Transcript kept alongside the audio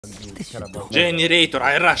Generator,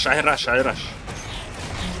 I rush.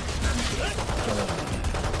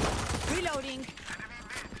 Reloading.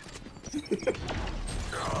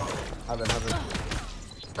 Have it.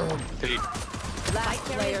 Last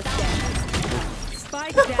player standing.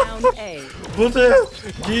 Spike down A. What?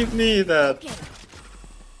 Give me that.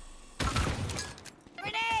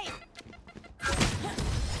 Grenade.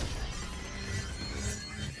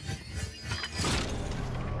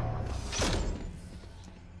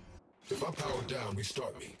 If I power down,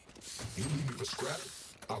 restart me. You leave me for scrap,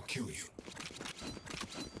 I'll kill you.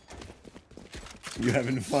 You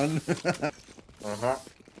having fun?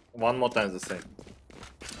 One more time the same.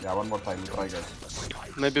 Yeah, one more time. Try, guys.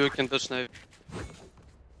 Maybe we can touch knife.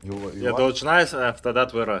 You Yeah, dodge nice. After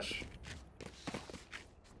that we rush.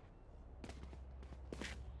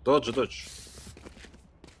 Dodge.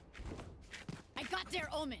 I got their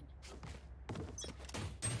omen.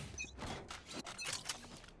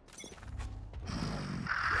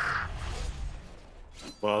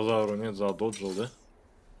 Базару нет, задоджил, да?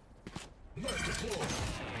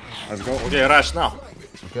 Let's go. Okay, rush now.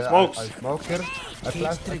 Okay, Smokes. I smoke here. I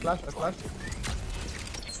flash.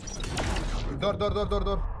 Door.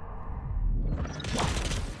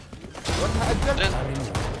 One head.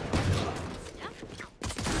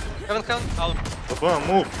 Haven't count. Out.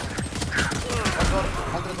 Move.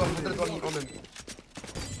 101 omen.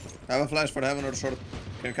 I have a flash for heaven or short.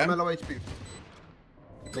 Can you I'm come? low HP.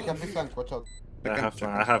 They can be flank, watch out. I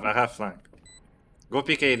have flank. Go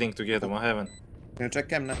pick A link together, one heaven. Can you check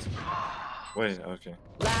cam net? Wait, okay.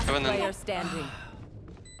 Last Haven't player standing.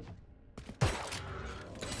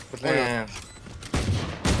 Man.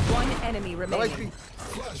 One enemy Low remaining. HP.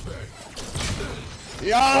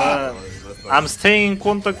 Yeah! I'm staying in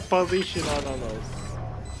contact position. No.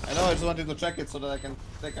 I know, I just wanted to check it so that I can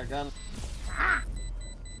take a gun.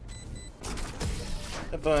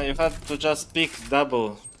 But you have to just pick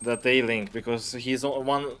double that A link because he's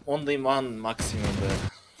only one maximum there.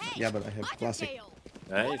 Yeah, but I have classic.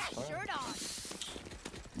 Yeah, it's fine. Shirt on.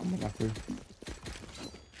 I'm lucky.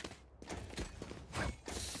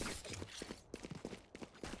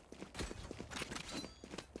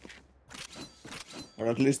 Or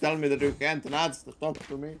at least tell me that you can't NATS to talk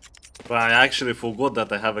to me. But I actually forgot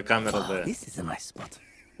that I have a camera there. This is a nice spot.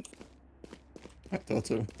 I thought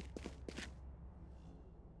so.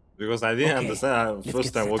 Because I didn't understand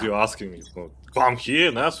first time what you're asking me. Come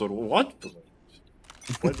here, Nas, or what?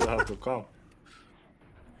 Why do I have to come?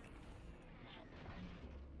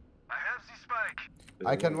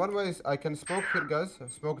 I can one way. I can smoke here, guys.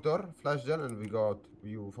 Smoke door, flash gen, and we go out.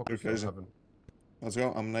 You focus on heaven. Let's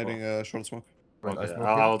go. I'm nading a short smoke. Right, I Okay,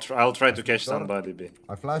 smoke I'll try to catch Door. somebody B.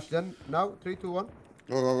 I flash gen. Now 3, 2, 1.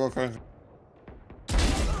 Go, Karen.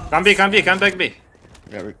 Come back B.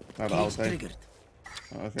 Yeah, we have Cage outside. triggered.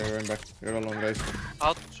 Okay, we're going back. You're alone, guys.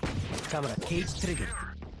 Out. Camera cage triggered.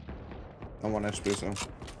 I'm 1 HP, so.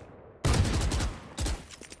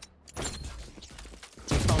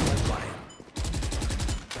 Found my fire.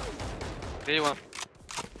 Ready one.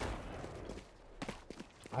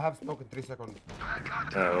 I have smoke in 3 seconds.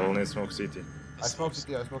 Only smoke city. I smoke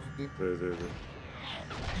city. Wait.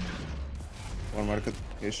 1 market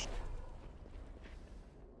ish.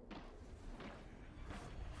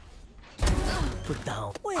 Put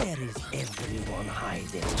down. Where is everyone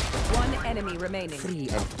hiding? One enemy remaining. 3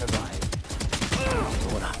 out of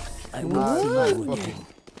 5. What up? I will Nice, warn nice. you.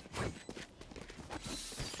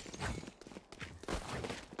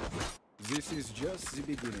 This is just the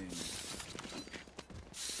beginning.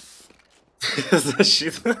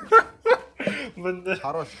 Защита.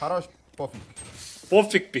 Harosh, Puffy.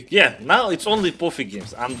 Perfect pick. Yeah, now it's only perfect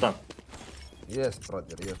games. I'm done. Yes,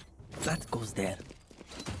 brother, yes. That goes there.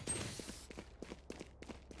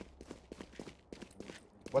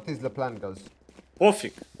 What is the plan, guys?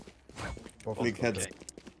 Perfect. Puffy. Big heads.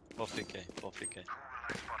 Both PK.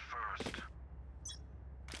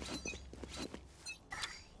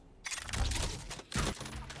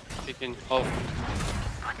 Picking off.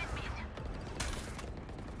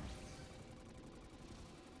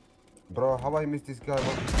 Bro, how I missed this guy?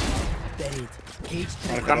 Buried. Cage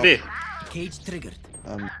triggered. Come B. Cage triggered.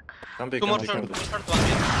 Come B. Two more Come short, B. short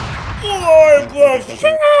one.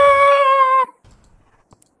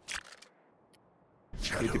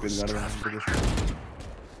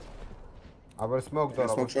 I will smoke door. I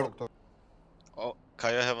will Smoke short. smoke door. Oh,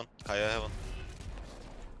 Kaya heaven.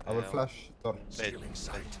 I will flash door. Wait.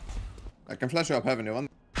 I can flash you up heaven, you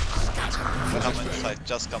want? Come inside,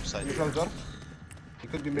 just come side. You close door? He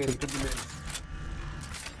could be main.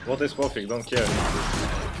 What is perfect? Don't care.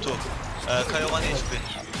 2. Kaya 1 HP.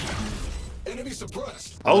 Enemy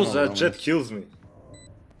suppressed. How that jet kills me?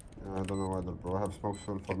 I don't know whether, bro. I have smoke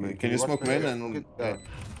soon for me. Can you watch smoke me? main Yeah, and... smoke it? Yeah.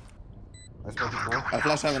 I smoke it now. I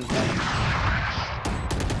flash heaven.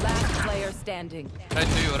 Last player standing. Right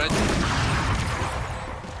to you, right.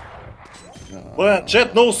 Well,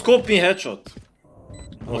 Jet, no scope me headshot.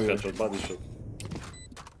 No headshot, body shot.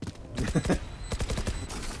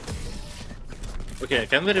 Okay,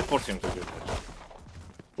 can we report him to you?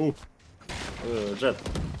 Ooh. Jet.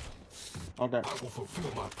 Okay. I will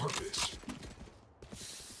fulfill my purpose.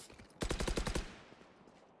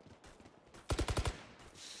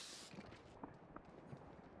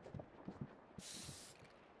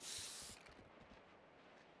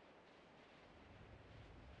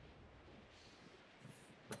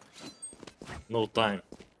 No time.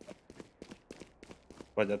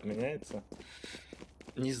 Падят меняется?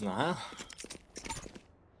 Не знаю.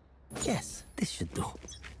 Yes, this should do.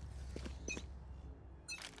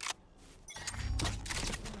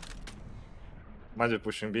 Maddy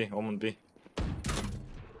pushing B, Omen B.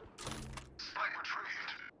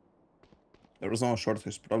 There was no short,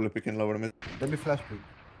 he's probably picking lower mid. Let me flash pick.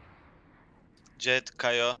 Jet,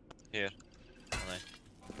 Kayo, here.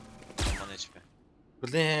 On HP.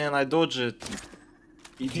 Блин, I dodge it.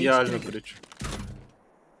 Идеально причем.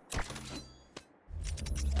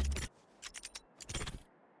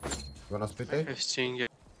 You wanna split A? 15.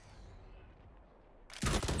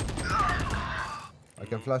 I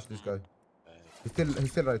can flash this guy. He's still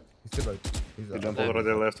right. He's still right. He's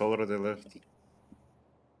Already left, already left.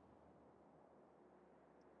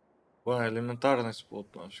 Ой, элементарный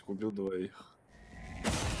спот, нафиг, убил двоих.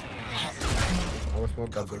 I will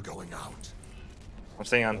smoke that. We're going out. I'm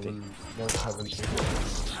saying I anti. will smoke heaven.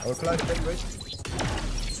 I will flash them, wait.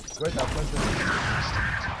 Wait, I'll flash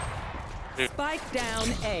them. Spike down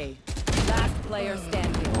A. Last player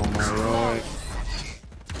standing. Oh my lord.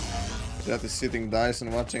 That is sitting dice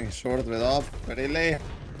and watching short with up. Really?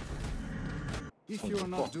 If you are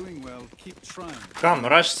not doing well, keep trying. Come,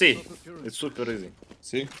 rush C. It's super easy.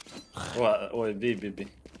 See? Ой, B.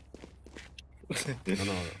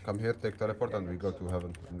 No, come here, take teleport, and we go to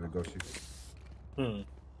heaven, and we go C.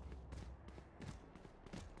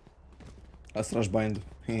 Let's rush bind.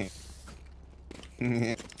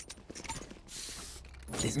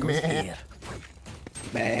 This goes here.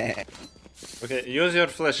 Okay, use your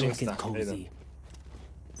flash Make it insta. cozy.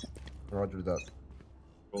 Roger that.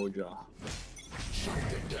 Oh yeah.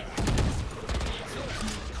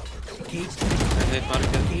 Cage I need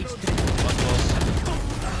market. cage One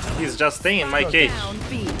close. He's just staying in my cage. Down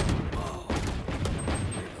B.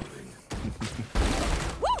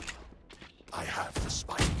 I have the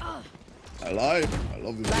spike. I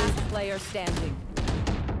love this game. Last player standing.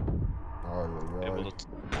 Oh, Able to...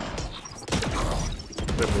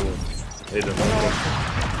 Aiden.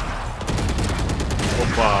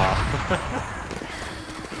 Опа.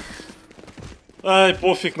 Ay,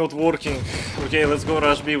 poфиг, not working. Okay, let's go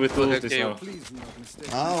rush B with ultis Okay. now. Please do not mistake.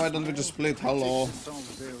 Ah, why don't we just split? Hello. Sounds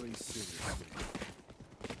very serious.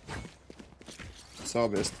 It's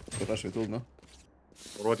obvious. But rush with ult, no?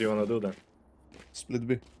 What do you wanna do then? Split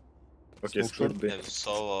B. Okay, Smoke split B. Yeah,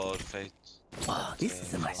 Solo or Fate. Oh, this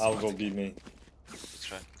is a nice I'll spot. go B main.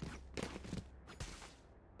 Try.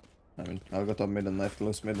 I mean, I'll go top mid and knife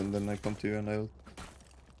close mid and then I come to you and I'll...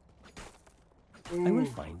 I will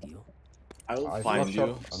find you. I'll I find smoke you.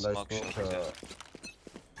 short, and I Smoke smoke short,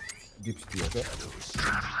 deep city, okay?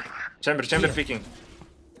 Chamber picking.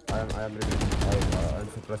 I am ready. I'm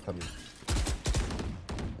suppressed on me.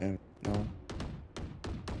 Yeah, no.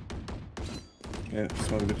 Yeah,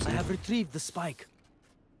 smoke deep I sea. have retrieved the spike.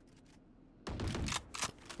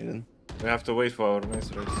 Hidden. We have to wait for our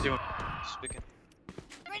mace race. Speaking.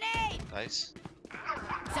 Grenade! Nice.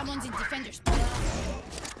 Someone's in defender's.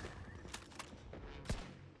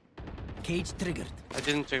 Cage triggered. I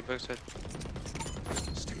didn't check backside.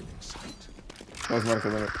 Still in sight. Close mark a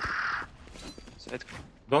minute. Side.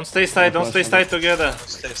 Don't stay side together.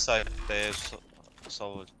 Stay side. They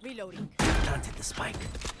solid. Reloading. Planted the spike.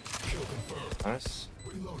 Nice.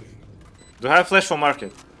 Reloading. Do you have flash for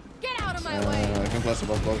market? Get out of my way! I can flash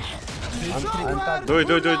above both. I'm tagged. Do it.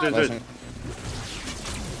 Flashing.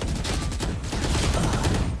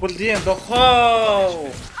 Блин, да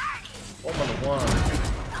how? Omen 1.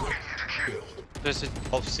 There's it.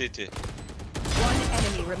 Off city. One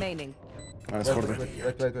enemy remaining. Nice, Wait, quarter. wait.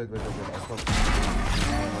 I smoke.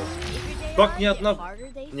 Как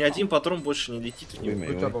ни один патрон больше не летит в него?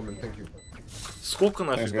 Good job, Omen. Thank you. Сколько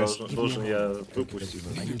нафиг Thanks, guys. должен я выпустить?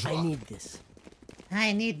 I need this.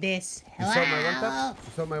 I need this. You saw my one tap?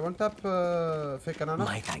 You saw my one tap, fake banana?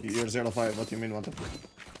 My thanks. You're 0-5, what do you mean one tap?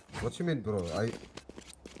 What you mean, bro?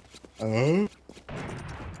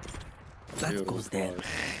 That goes there.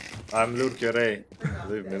 I'm lurker A.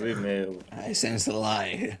 Leave me. I sense a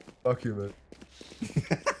lie. Fuck you, man.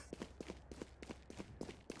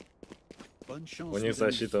 Bonne У них chance.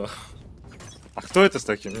 защита. А кто это с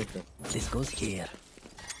таким ником? This goes here.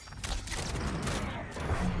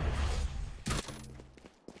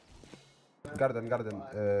 Garden.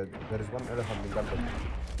 There is one elephant in garden.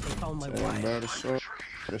 I found my wire. Very short.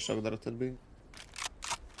 Very shocked that it will be.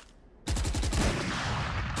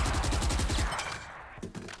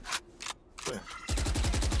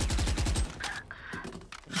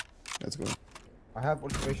 Let's go. I have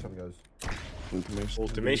ultimation, guys. Ultimation.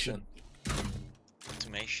 Ultimation.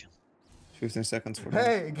 Automation. 15 seconds for me.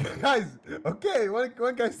 Hey, guys. Okay,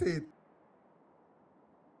 one guy say it.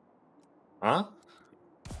 Huh?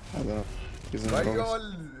 I don't know. He's in Why the you bonus.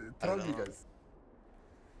 all troll me, guys?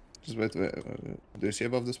 Just wait. Do you see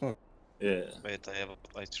above the smoke? Yeah. Wait,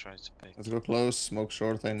 I tried to pay. Let's go close. Smoke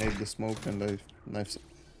short. I nade the smoke and I knife.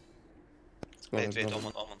 Let's go. Wait, let's go.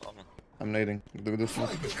 Omen. I'm nading. Do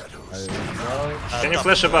smoke. Can you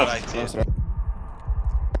flash above? Right, yeah. Close, right.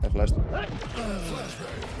 I flashed.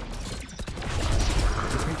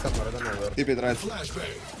 Somewhere, I don't know where. Keep it right.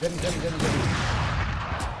 Jenny.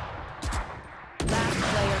 Last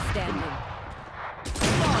player standing.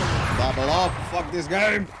 Double up. Fuck this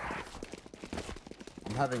game.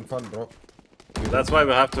 I'm having fun, bro. That's why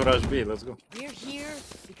we have to rush B. Let's go. We're here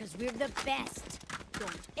because we're the best.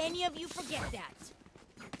 Don't any of you forget that.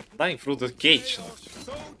 Dying through the cage.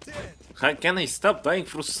 How can I stop dying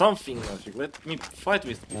through something? Let me fight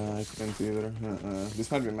with. I can't either. This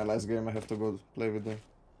might be my last game. I have to go play with the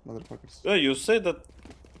motherfuckers. Yeah, you say that.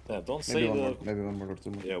 Yeah, don't say that. Maybe one more or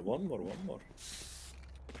two more. Yeah, one more.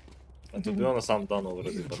 And to be honest, I'm done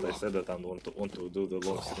already. But I said that I want to do the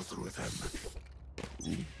long stream.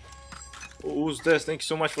 Who's this? Thank you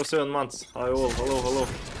so much for 7 months. Hi all. Hello.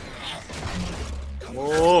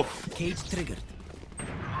 Move. Cage triggered.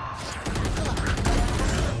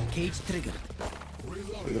 Cage triggered.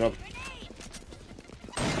 We drop.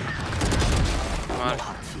 No hard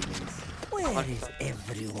feelings. Where is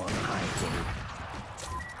everyone hiding?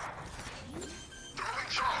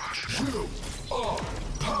 You are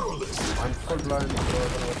powerless. I'm full blind, bro.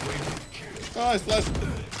 Oh, it's flash.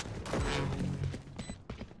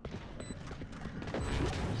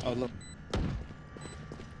 Oh, look.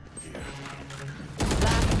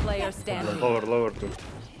 Last player standing. Lower too.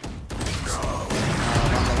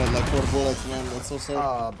 I had like 4 bullets, man. That's so sad.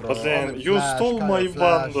 Ah, bro. But then you Flash, stole kind my of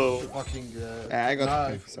flash, bundle. Fucking, Yeah, I got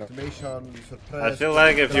knife, so. automation, I suppress, feel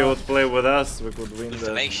like if you would play with us, we could win the.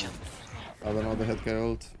 Automation. I don't know the head guy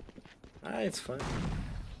ult. It's fine.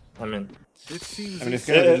 I mean, If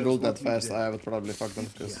Kennedy didn't ult that fast, I would probably fuck them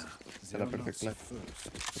because he had a perfect play.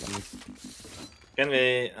 can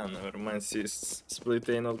we? Oh, never mind. Split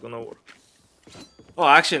A not gonna work. Oh,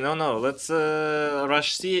 actually, no. Let's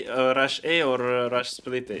rush C, rush A, or rush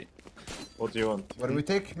split A. What do you want? When we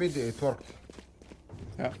take mid, it worked.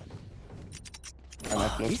 Yeah. I might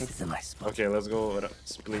close This it. is a nice spot. Okay, let's go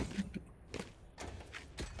split.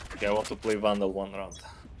 Okay, I want to play Vandal one round.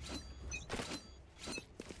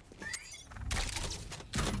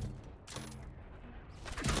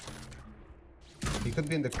 He could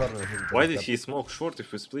be in the corner. Why did he smoke short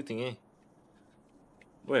if we're splitting A?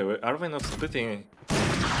 Wait, are we not splitting A?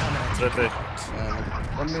 That way.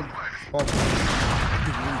 One mid. Spot.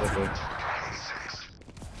 That way.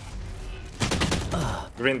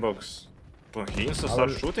 Green box. But he insta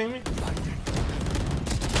starts shooting me?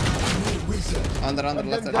 Under,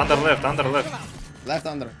 left. Under left. Left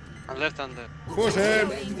under. On left under. Push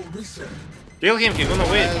him! Kill him, he's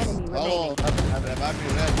gonna wait. Oh, revive me,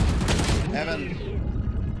 red. Heaven.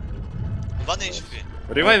 1 HP.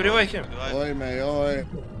 Revive him. Oi, me, oi.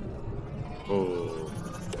 Oh.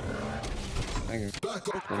 Thank you.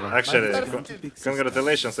 Actually,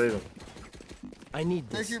 congratulations, Aiden. I need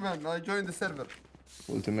Thank this. you, man. I joined the server.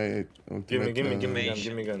 Ultimate. Give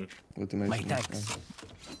me gun. Ultimate. My thanks.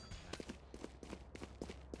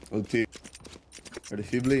 Ulti.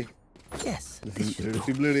 Refibli. Yes, this should go.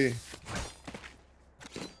 Refibli.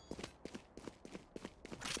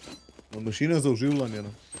 Машина за оживление.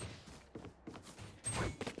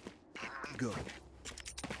 Go.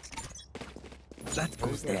 That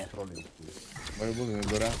goes there. Мой будем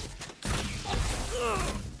гора.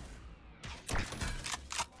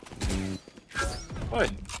 Oi.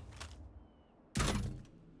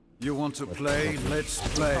 You want to play? Let's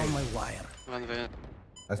play. On my wire. One way.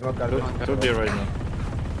 I smoke garden. 2B right now.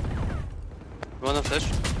 One of flash.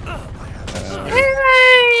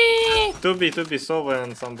 2B, Sova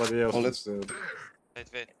and somebody else. Oh, let's-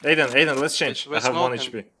 Wait. Aiden, let's change. I Let's have 1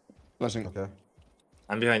 smoke HP. Flashing. Okay.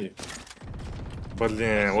 I'm behind you.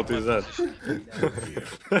 Блин, what is that?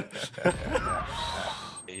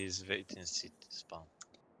 He's waiting city spawn.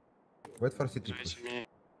 Wait for city push.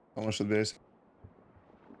 Someone should be ace.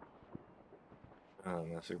 Ah,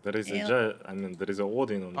 нафиг. There is a Jet. I mean, there is a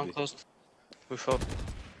Odin on One B. close. We fought.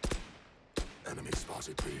 Enemy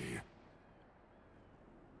spotted B.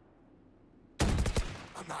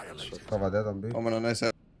 Annihilated. Cover dead on B. Omen on ace.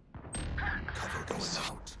 Cover going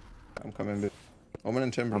out. I'm coming B. Omen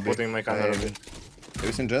and chamber I'm B. putting my camera B. Have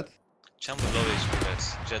you seen Jet? Chamber low HP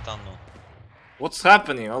guys. Jet unknown. What's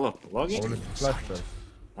happening? Hello, logging? Only flash first.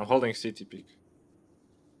 I'm holding city peak.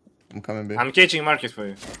 I'm coming B. I'm catching market for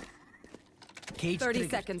you. Cage 30 triggered.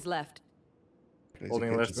 seconds left. Crazy Holding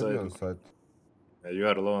cage. left Could be side. on side. Yeah, you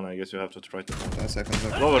are alone. I guess you have to try to. 10 seconds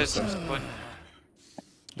left. Lower. Yes, point.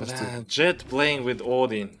 Just two. Jet playing with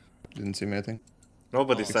Odin. Didn't see me, I think.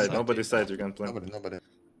 Nobody Oh, side. exactly. Nobody side. You can play. Nobody.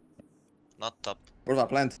 Not top. Where's our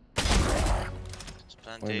plant? It's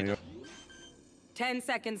plant Oh, A. no. 10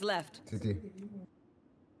 seconds left. City.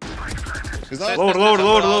 He's not.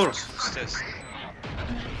 Lower. Stairs.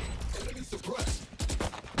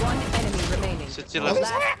 One enemy remaining. City left.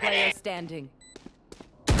 Last player standing.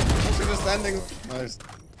 He's just standing. Nice.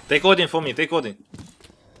 Take Odin for me. Take Odin.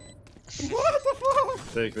 What the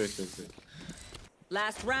fuck? Take.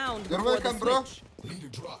 Last round. You're before the welcome, bro. switch. Need a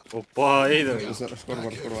drop. Oppa, Aiden.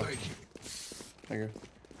 Scoreboard. Thank you.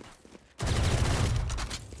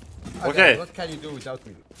 Okay. What can you do without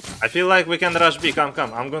me? I feel like we can rush B. Come.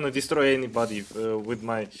 I'm gonna destroy anybody with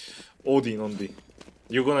my Odin on B.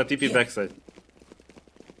 You're gonna TP backside.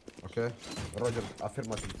 Okay. Roger,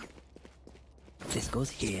 affirmative. This goes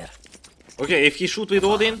here. Okay, if he shoot with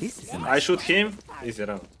Odin, This is a I shoot him. Easy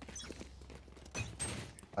round.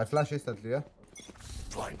 I flash instantly, yeah?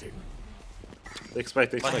 Blinding. Take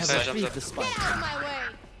spike. One Have side, retrieved jump the spike. Get out of my way.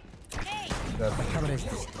 Hey, There. My camera is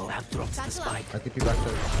destroyed. I have dropped the spike. I TP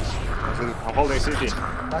backside. I'm holding CT.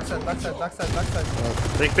 Backside.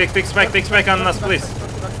 Take spike on us, please.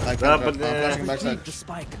 I Yeah, can't but, I'm flashing backside. Retrieved the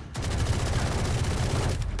spike.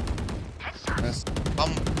 Yes.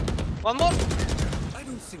 One more. I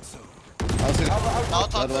don't think so. I'll see.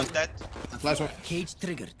 Out, That one. dead. Flash one. Cage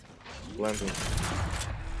triggered. Planting.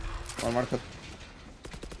 One marker.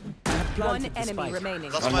 I have One planted the enemy spike.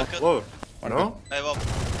 remaining. Last One more. market. Whoa. No? Hey, well.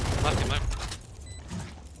 Mark.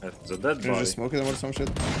 That's a dead Can you body. just smoke them or some shit?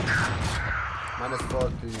 Minus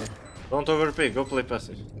 40. Don't overpay. Go play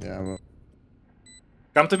passive. Yeah, well.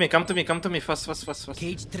 Come to me. Fast.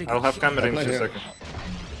 Cage triggered. I'll have camera in Play 2 here. seconds.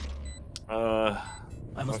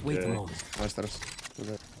 I must wait a Okay. moment. No stairs.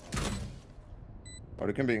 Okay. Or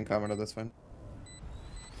you can be in camera, that's fine.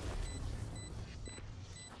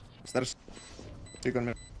 Stairs. Peek on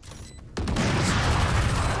me.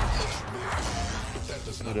 That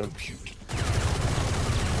does not compute.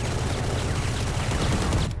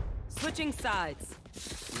 Switching sides.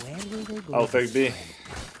 Where will they go? I'll take B.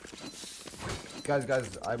 Guys,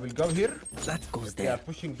 I will go here. That goes They are there.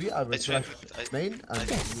 pushing B. I will It's flash right. main and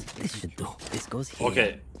Yes, this should do. This goes here.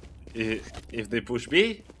 Okay. If they push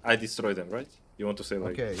B, I destroy them, right? You want to say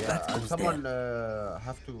like... okay, yeah. That And goes someone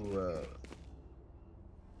have to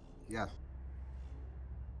yeah.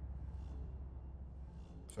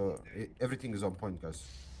 So everything is on point, guys.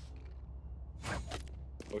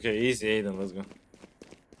 Okay, easy, Aiden. Let's go.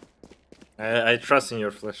 I trust in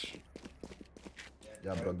your flash.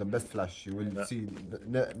 Yeah, bro, the best flash. You will see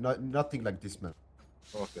nothing like this, man.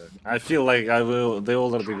 Okay. I feel like they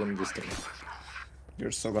already gonna destroy.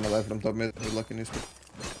 You're so gonna die from top mid. Good luck in this.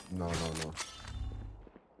 No.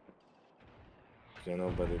 Okay,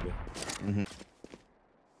 nobody B.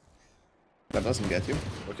 That doesn't get you.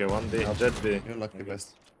 Okay, one B. Jet B. You're lucky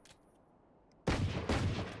best.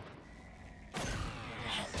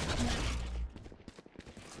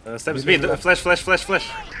 Steps B. Flash.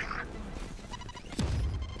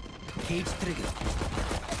 Cage triggered.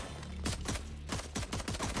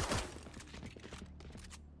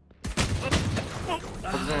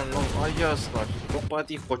 Ну, а ясно.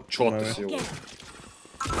 Попади хоть что-то сегодня.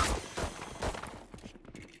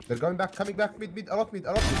 They're coming back, mid, a lot mid.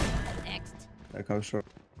 next. I come short.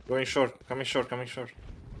 Going short. Coming short.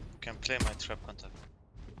 Can play my trap contact.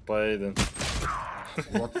 По Aiden.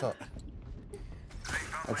 What's up?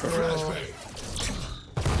 I'm short.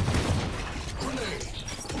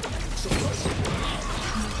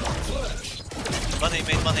 One aim.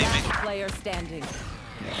 Player standing.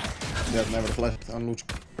 Yeah, never flashed on Luch.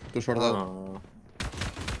 Too short out.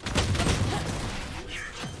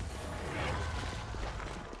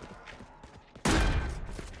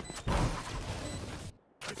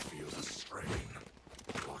 I feel the strain.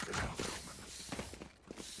 Block it out.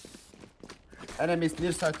 Enemies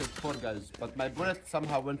near side with 4 guys, but my bullet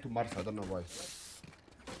somehow went to Mars. I don't know why.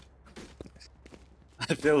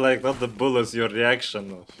 I feel like not the bullets, your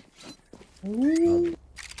reaction of.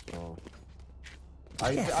 Oh.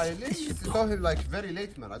 I literally saw him like very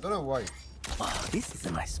late, man. I don't know why. Oh, this is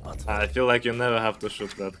a nice spot. I feel like you never have to shoot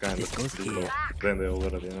that kind of people when they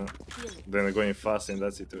already, you know. Then they're going fast in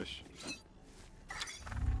that situation.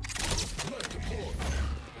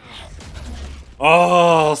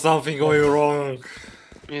 Oh, something going wrong.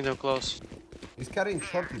 Middle close. He's carrying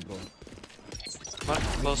shorty, bro. Mark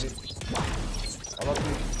close. A lot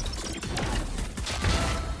of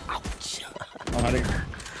Oh, hiding.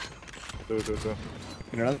 Two.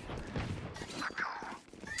 In another.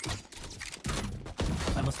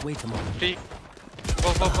 I must wait a moment. 3.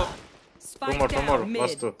 Go. Spike Two down more. mid.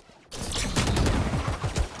 Last 2.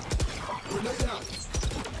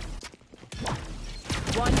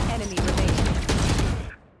 One enemy remaining.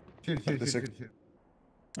 Chill. 36.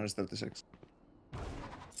 36.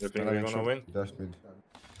 You think we're gonna win? Dash mid.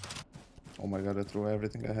 Oh my god, I threw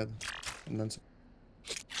everything I had. And then some.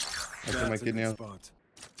 I threw my kidney out. One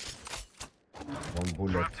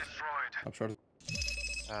bullet. Up short.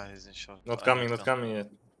 Ah, he's in short. Not I coming knocked yet.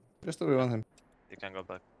 Just to rewind him. You can go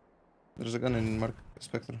back. There's a gun in Mark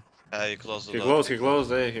Spectre. You close the He door. closed,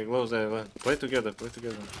 Play together.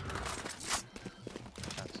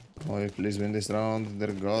 Oh, please win this round.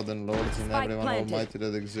 Dear God and Lords and Spike everyone planted. almighty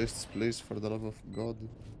that exists, please, for the love of God.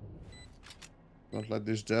 Don't let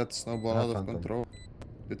this jet snowball out of Phantom. control.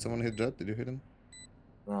 Did someone hit jet? Did you hit him?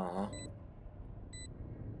 Uh-huh.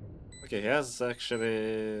 Okay, he has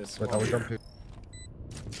actually But I will smoke. jump here.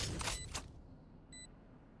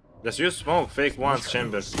 Just use smoke, fake once,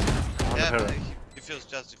 chambers. On the Yeah, heaven. defuse,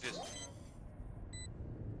 just defuse.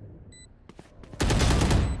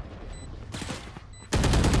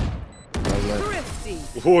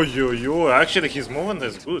 Thrifty. Oh, actually his movement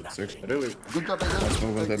is good. Six. Really. Good job, guys. Let's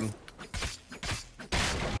move on heaven.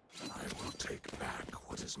 I will take back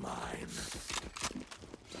what is mine.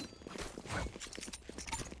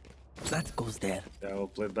 That goes there. Yeah, I'll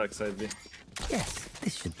play backside B. Yes,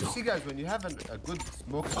 this should do. You see, guys, when you have a good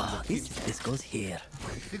smoke on Ah, the team, this goes here.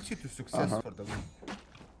 it leads you to success for the win.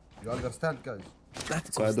 You understand, guys?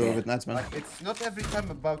 That So I goes do it there. with NATS, man. Like, it's not every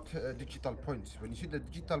time about digital points. When you see the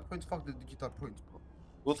digital points, fuck the digital points, bro.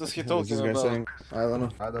 What is he What is this talking guy about? saying? I don't know.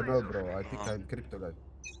 I don't know, bro. I think I'm crypto guy.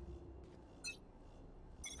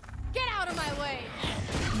 Get out of my way!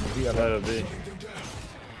 There will be.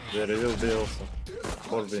 There will be also.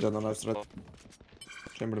 4B. Jet on our strat.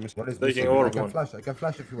 Chamber miss. What is Taking missing? over I can one. flash. I can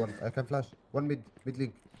flash if you want. I can flash. One mid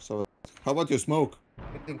link. So, how about you smoke?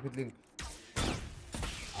 Mid link.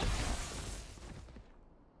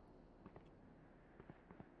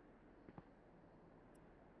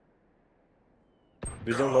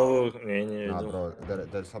 Видел новую... Не Nah, видел. bro.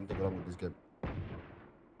 There's something wrong with this game.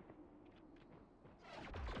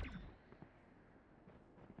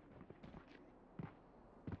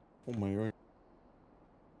 Oh my god.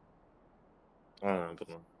 А,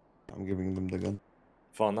 потом. I'm giving them the gun.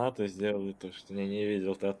 Фанаты сделали то, что не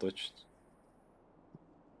видел, да, точно.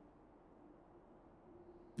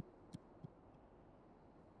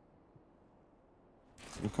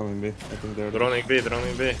 I'm coming B. I think they're. Droning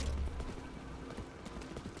B.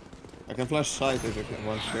 I can flash side if you can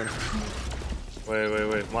want. Sure.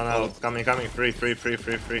 Wait. One out. Coming. Free. I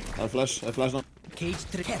flash now. Cage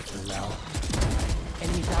trick. Careful now.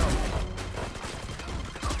 Enemy down.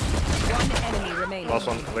 One enemy remaining. Last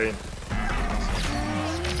one lane.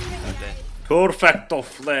 Perfecto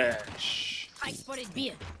flash. I spotted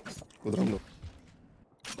beer. Good round.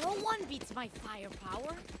 No one beats my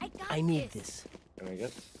firepower. I got I need this. Can I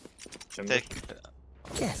get? Take.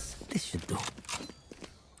 Yes, this should do.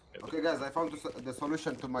 Okay, guys. I found the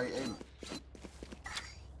solution to my aim.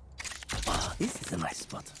 Ah, this is a nice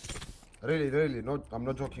spot. Really. No, I'm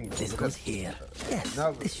not joking. Bro. This Look goes at- here. Yes,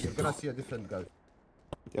 Now this you're should gonna do. see a different guy.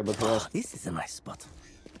 Yeah, but who Ah, else? this is a nice spot.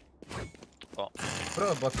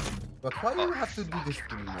 Bro, but why do you have to do this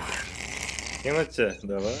to me, man? Кинуть?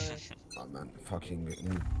 Давай. Oh man, fucking.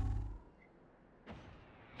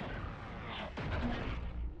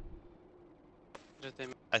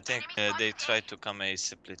 I think they tried to come a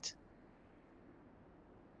split.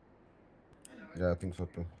 Yeah, I think so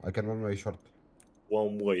too. I can one way short.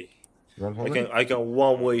 One way. You want hold it? I can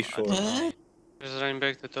one way short. Just running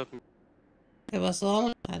back to top. It was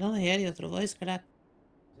all. I don't hear you. Your voice crack.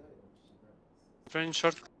 Running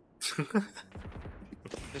short.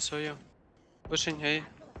 I saw you. Pushing A.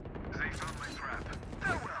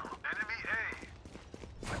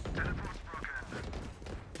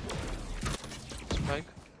 Spike.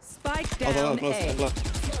 Spike Oh, down close. A.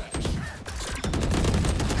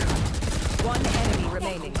 One enemy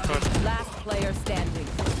remaining. Last player standing.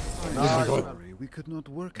 Sorry, we could not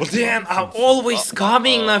work. But damn, I'm always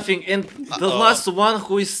coming nothing, and the last one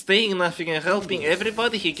who is staying nothing and helping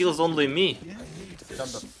everybody, he kills only me.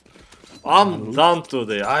 I'm done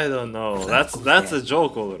today. I don't know. That's a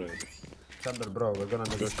joke already. Chamber, bro, we're gonna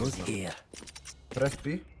This goes negotiate. here. Press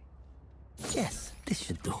B. Yes, this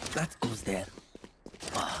should do. That goes there.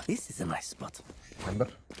 Oh, this is a nice spot. Chamber.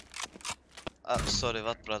 Sorry,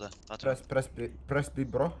 what, brother? What? Press B,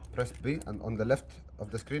 bro. Press B, and on the left of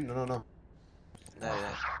the screen. No. Yeah,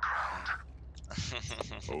 yeah.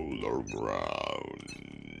 Polar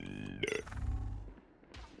ground.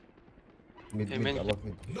 Mid, above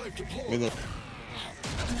mid. Middle.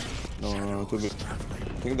 No, too big. I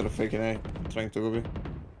think they're faking A. Trying to go B.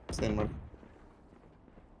 Stay in mark.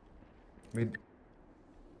 Mid.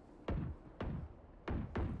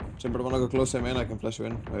 Chamber, wanna go close A main? I can flash you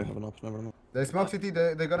in. I have an op, never know. They smoke city,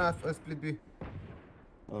 they're gonna have a split B.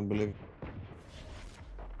 I don't believe.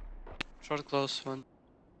 Short close one.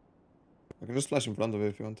 I can just flash in front of it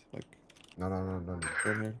if you want. Like, No.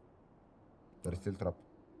 right here. They're still trapped.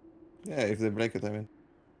 Yeah, if they break it, I mean.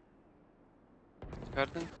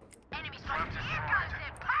 Garden.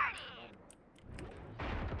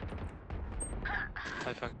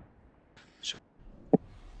 I fuck.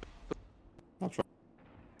 Not sure.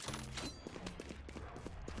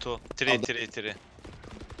 2, 3, 3, 3.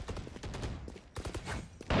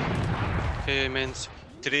 Okay, mains.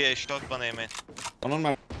 3 A short, 1 A main. One on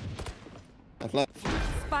my. I flash.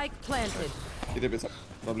 Spike planted. He did it.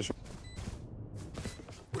 Probably sure.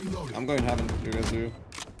 Reloading. I'm going heaven. You guys do.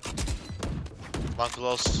 1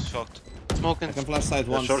 close, short. Smoking. I can flash side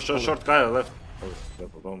once. Short guy left.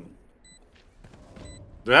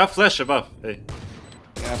 Do you have flash above? Hey,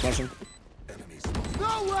 Yeah, flashing.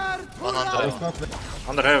 100.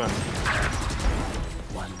 under heaven.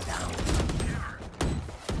 One down.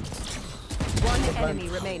 One enemy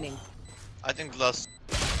remaining. I think last.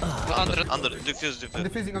 Under, diffuse. I'm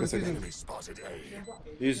defusing. Enemy spotted A.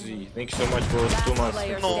 Easy. Thank you so much for 2 months.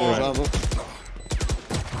 Player No. standing. Bravo.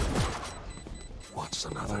 What's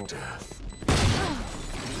another death?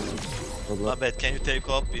 My bad, can you take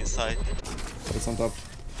up inside? It's on top.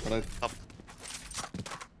 Right. Up.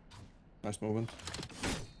 Nice movement.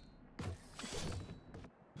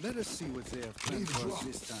 Let us see what they have planned for us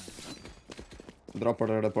this time. Drop or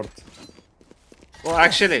report. Well,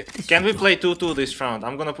 actually, can we play 2-2 this round?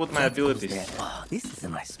 I'm gonna put my That goes abilities. there. Oh, this is a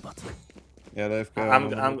nice spot. Yeah, they've got. I'm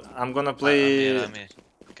gonna play. I'm here.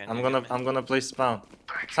 Can you hear me? I'm gonna play spawn.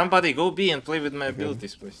 Somebody go B and play with my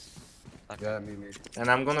abilities, please. Yeah, me. And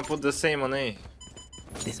I'm gonna put the same on A.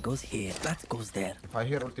 This goes here. That goes there. If I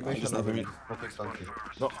hear ultimation, just I have will a mid. smoke instantly.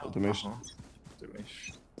 No. Automation.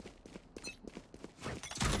 Automation.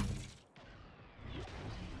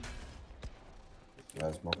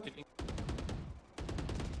 Yeah, smoke.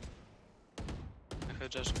 Okay,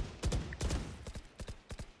 just.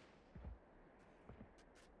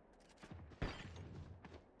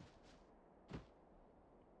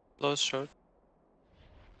 Close short.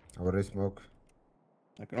 I already smoke.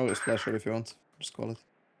 I can always flash her if you want. Just call it.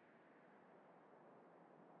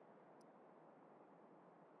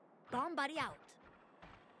 Bomb buddy out.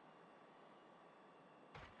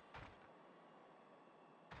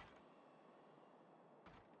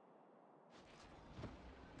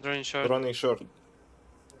 Drawing short. Running short.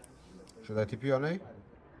 Should I TP on A?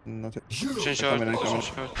 Not yet. Pushing short. Coming in, Pushing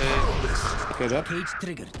short. Hey. Okay, that. Cage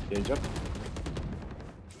triggered. Cage up.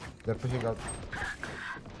 They're pushing out.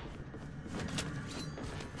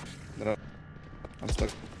 I'm stuck.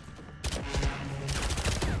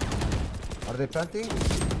 Are they planting?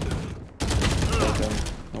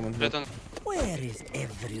 Moment. Right on. Where is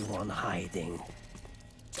everyone hiding?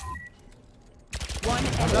 One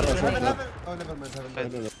enemy remaining. Oh, never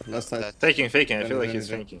mind. Last side. Faking. I feel like Yeah, he's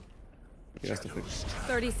yeah. faking. He has to fix.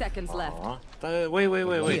 30 seconds left.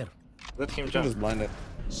 Wait. Here. Let him You can jump. just blind it.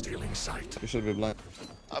 Stealing sight. You should be blind.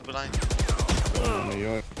 I'm blind. Oh my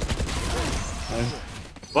god. Nice.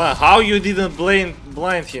 But how you didn't blind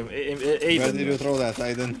him? Where did you throw that,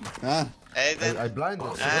 Aiden? Huh? Hey, then. I blinded.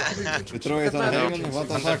 You throw it on Hagen? What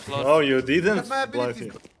the Under fuck? floor. Oh, you didn't That's my blind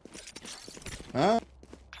abilities. him. Huh?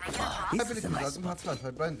 Oh, My this is abilities. a I nice don't have spot. flash.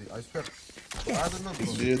 I blinded. I swear. I don't know.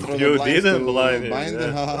 Did you throw You the blinds didn't to blind him, bind yeah.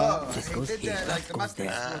 it? Haha. Oh, This he goes did here, like that the goes matrix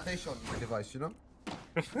there. rotation device, you know?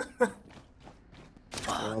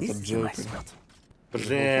 Oh, What this a is a joke. nice spot. But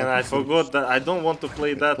then I forgot that I don't want to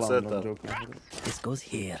play that Clown, I'm setup. joking. This goes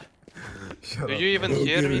here. Do you even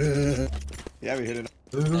hear me? Yeah, we hit it.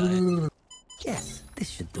 Yes, this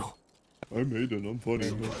should do. I'm Aiden, I'm funny.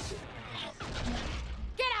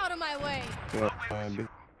 Get out of my way. Yeah,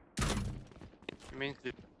 Main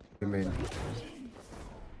clip. You mean?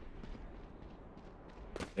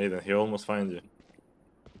 Aiden, he almost find you.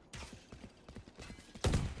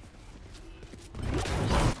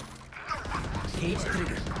 Cage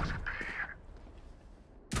trigger.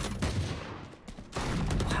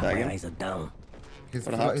 Tag My him. eyes are down. He's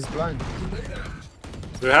Perhaps. he's blind.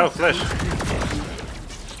 Do you have a flash?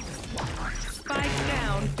 Spike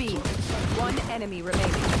down B. One enemy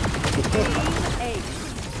remaining. Team A.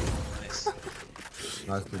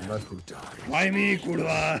 Nice team, nice team. Why me,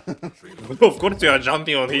 kurwa? Of course you are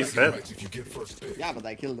jumping on his head. Right if you get first pick. Yeah, but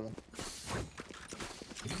I killed him.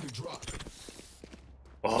 Need a drop.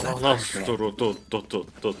 Oh, This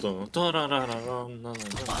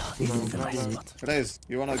is a nice spot. Raze,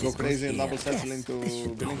 you wanna go crazy and double settle into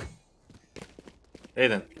billing?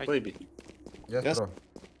 Aiden, play B. Yes, Yes. bro.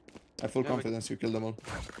 I have full confidence you killed them all.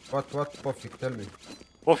 What, Pofik, tell me.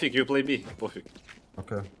 Pofik, you play B. Pofik.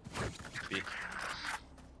 Okay.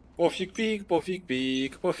 Pofik, peek, pofik,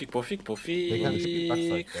 peek, pofik, pofik, They can skip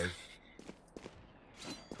backside, pofik. guys.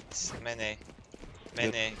 It's many.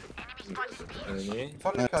 Many. Any? It's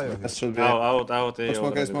only Kaio. That should be. Out, A.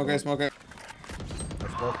 Smoke, already. smoke. I smoke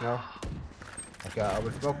now. Okay, I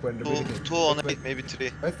will smoke when the beginning. Two on Wait, it, maybe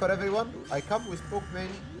three. wait for everyone. I come with smoke main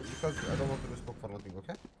because I don't want to do smoke for nothing,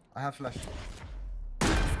 okay? I have flash.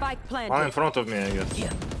 Spike One in planted. front of me, I guess. Here.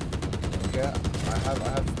 Okay,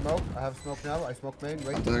 I have smoke now. I smoke main,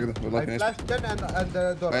 wait. Good luck, I Nate. flashed in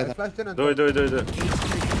and door. I Wait. flashed in and Do door. it. I did.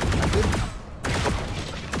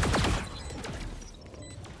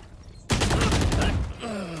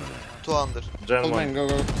 Two under. Gen Hold 1. main, go.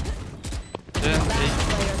 Then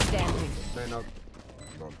Player standing. Main out.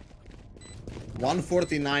 Lol.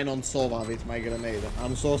 149 on Sova with my grenade.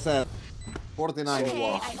 I'm so sad. 49.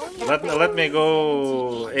 Let me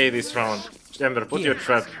go A this round. Chamber, put your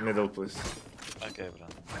trap middle, please. Okay, bro.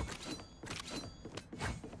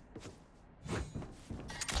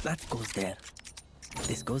 That goes there.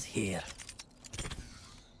 This goes here.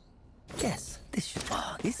 Yes, this should.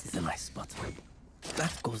 Oh, this is a nice spot.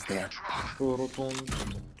 That goes there.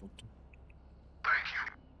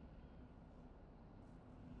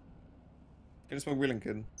 Can you smoke Willing,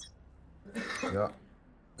 kid? Yeah.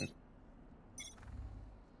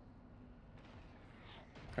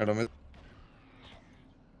 I don't miss.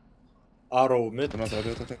 Arrow mid.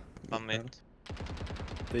 One mid.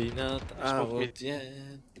 They not out yet.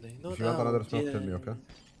 They not If you want another out smoke, yet. tell me, okay?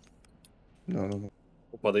 No.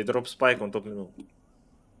 Opa, they drop spike on top middle.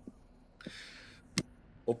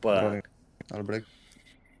 Opa. Running. I'll break.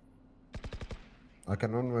 I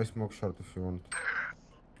can one way smoke short if you want.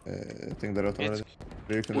 I think they're out already.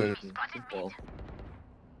 You can do it.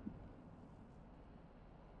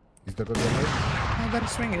 Is the good one right? They're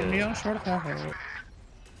swinging me on short half.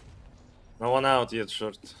 No one out yet,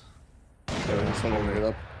 short. Someone make it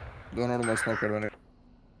up. Do normal smoker when you.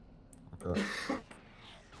 Okay.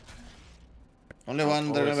 Only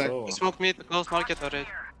one, they're back. Oh, smoke mid, close market already.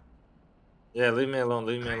 yeah, leave me alone.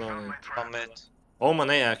 One mid. Omen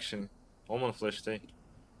A action. Omen flash A.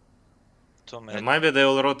 Two And mid. maybe they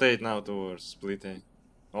will rotate now towards split A.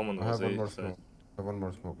 Omen I was have one A. more side. smoke. I have one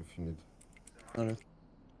more smoke if you need. Alright.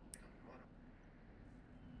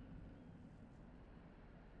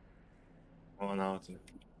 One out.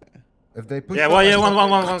 If they push Yeah, short, well, I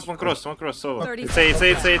yeah, smoke one cross, so. 30 It's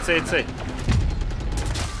A.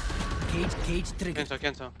 Cage trigger.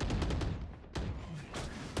 Cancel.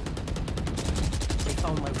 They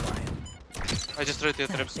found my wire. I just tried to get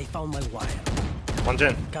traps. They found my wire. One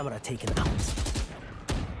gen. Camera taken out.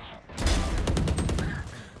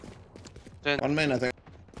 One main, I think.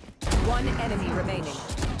 One enemy remaining.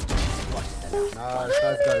 Nice,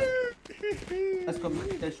 guys. Let's go.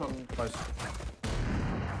 They shot me twice.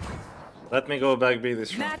 Let me go back B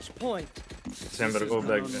this round. Match point. December, go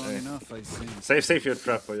back. Long enough, I see. Save your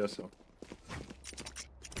trap for yourself.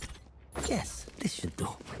 Yes, this should do.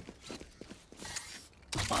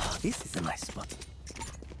 Oh, this is a nice spot.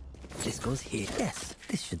 This goes here. Yes,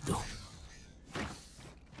 this should do.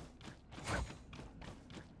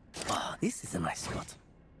 Oh, this is a nice spot.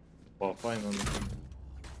 Well, finally.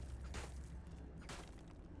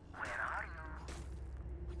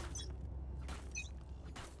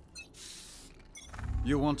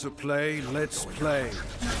 You want to play? Let's play.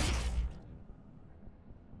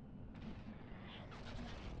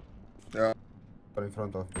 Yeah. In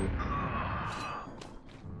front of me.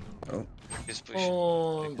 Oh. He's pushing.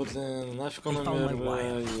 Oh, but then knife found my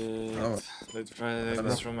wire. yet. Oh. Let's try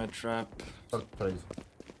this from my trap. Short praise.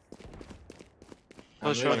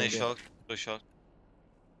 I'm short. One leaving is it. short. Two short.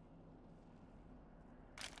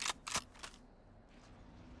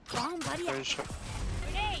 Bomb buddy. Very short.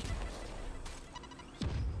 Grenade.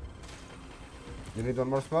 You need one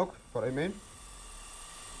more smoke for A main?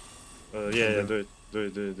 Yeah, do it.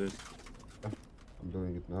 I'm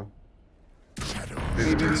doing it now.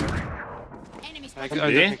 Enemy I spotted. don't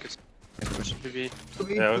B? think it's maybe.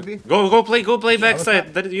 Yeah. Could be. Go play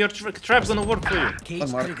backside. Your trap gonna work for you.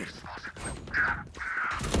 Cage Mark. triggered.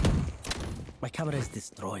 My camera is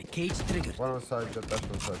destroyed. Cage triggered. One on side, just dash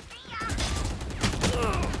on side.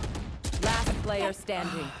 Last player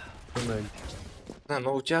standing. Two main.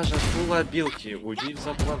 Но у тебя же full обилки. Уйди в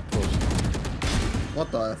заплат просто.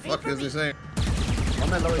 What the fuck is he saying?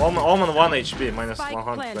 Omen 1 HP, minus Spike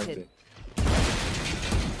 120. planted.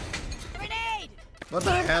 Grenade! What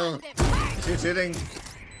the hell? Is he sitting?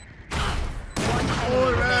 One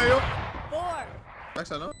enemy remaining. Four!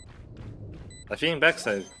 Backside, no? I think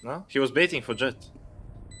backside, no? He was baiting for jet.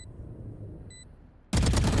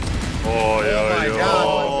 Oh, my yo.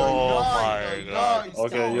 God. Oh my god.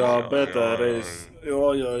 Okay, you are better, Race.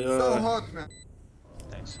 Yo. So hot, man.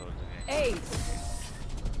 Thanks for the Ace.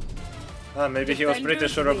 Maybe he was pretty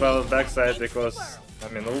sure about backside because, I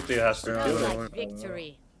mean, ulti has to kill him.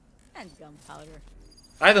 Victory. And gunpowder.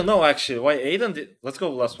 I don't know actually why Aiden did. Let's go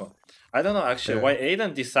last one. I don't know actually why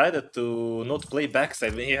Aiden decided to not play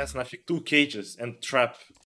backside when he has nothing 2 cages and trap.